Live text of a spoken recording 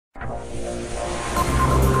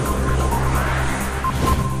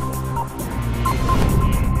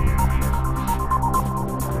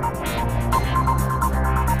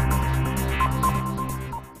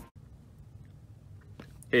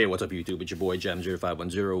Hey, what's up YouTube? It's your boy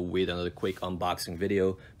Jam0510 with another quick unboxing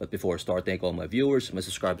video. But before I start, thank all my viewers, my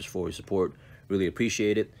subscribers for your support. Really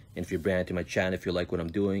appreciate it. And if you're brand new to my channel, if you like what I'm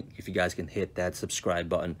doing, if you guys can hit that subscribe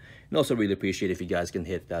button. And also really appreciate if you guys can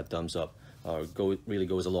hit that thumbs up. Really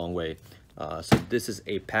goes a long way. So this is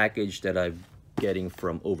a package that I'm getting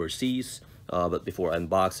from overseas. But before I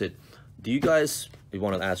unbox it, do you guys, I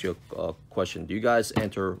want to ask you a question. Do you guys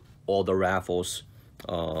enter all the raffles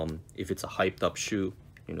if it's a hyped up shoe?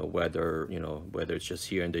 Whether it's just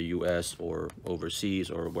here in the US or overseas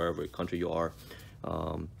or wherever country you are,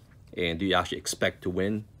 and do you actually expect to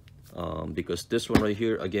win? Because this one right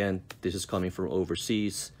here, again, this is coming from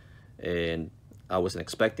overseas and I wasn't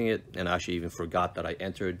expecting it, and I actually even forgot that I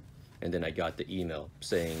entered, and then I got the email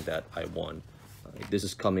saying that I won. This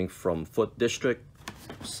is coming from Footdistrict,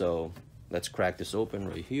 so let's crack this open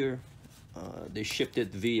right here. They shipped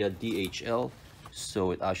it via DHL,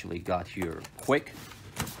 so it actually got here quick.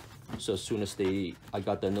 So as soon as I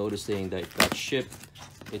got the notice saying that it got shipped,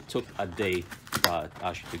 it took a day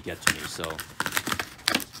actually to get to me. So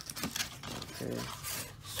okay,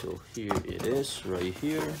 so here it is right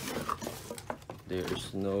here.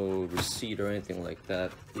 There's no receipt or anything like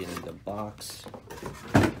that in the box,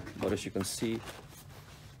 but as you can see,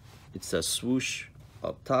 it says swoosh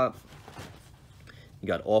up top. You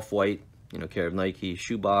got off-white, care of Nike,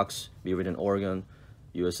 shoebox, Beaverton in Oregon,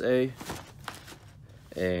 USA.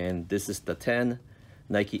 And this is the 10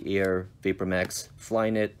 Nike Air Vapormax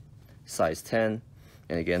Flyknit, size 10.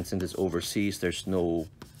 And again, since it's overseas, there's no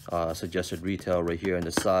suggested retail right here on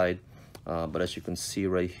the side, but as you can see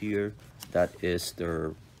right here, that is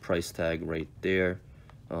their price tag right there.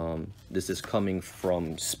 This is coming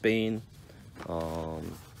from Spain. Let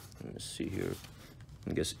me see here,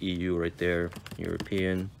 I guess EU right there,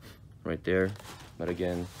 European right there. But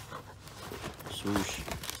again, swoosh,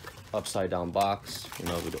 upside down box,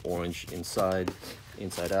 with the orange inside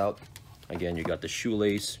out. Again, you got the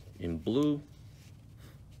shoelace in blue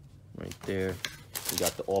right there. You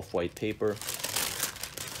got the off-white paper,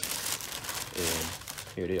 and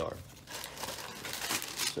here they are.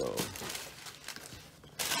 So,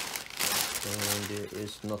 and there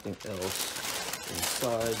is nothing else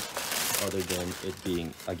inside other than it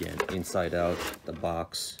being, again, inside out the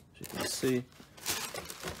box, as you can see.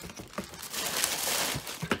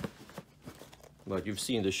 But you've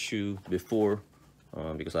seen the shoe before,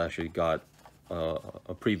 because I actually got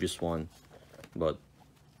a previous one. But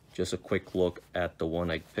just a quick look at the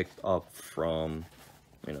one I picked up from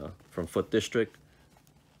Footdistrict.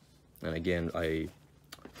 And again,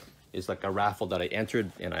 it's like a raffle that I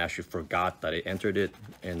entered, and I actually forgot that I entered it,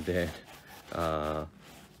 and then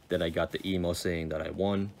I got the email saying that I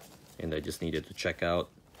won, and I just needed to check out.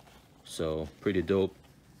 So pretty dope.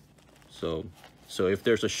 So if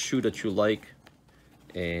there's a shoe that you like,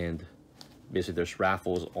 and basically there's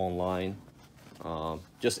raffles online,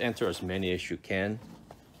 just enter as many as you can,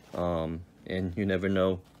 and you never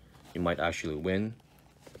know, you might actually win.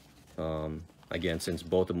 Again, since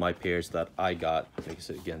both of my pairs that I got, like I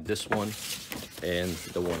said, again, this one and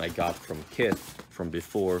the one I got from Kith from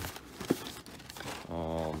before,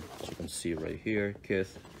 as you can see right here,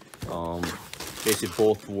 Kith, basically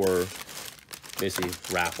both were basically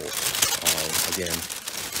raffles. Again,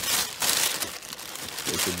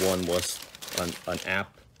 one was an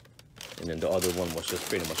app, and then the other one was just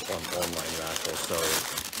pretty much an online raffle. So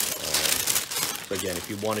again, if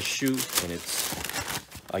you want to shoot and it's,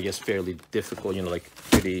 I guess, fairly difficult, like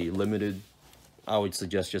pretty limited, I would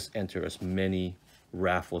suggest just enter as many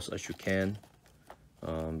raffles as you can,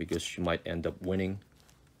 because you might end up winning.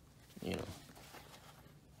 There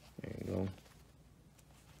you go.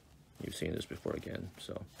 You've seen this before again.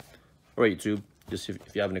 So all right, YouTube, just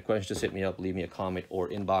if you have any questions, just hit me up, leave me a comment, or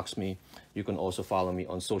inbox me. You can also follow me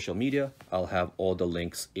on social media. I'll have all the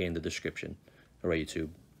links in the description. All right, YouTube,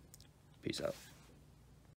 peace out.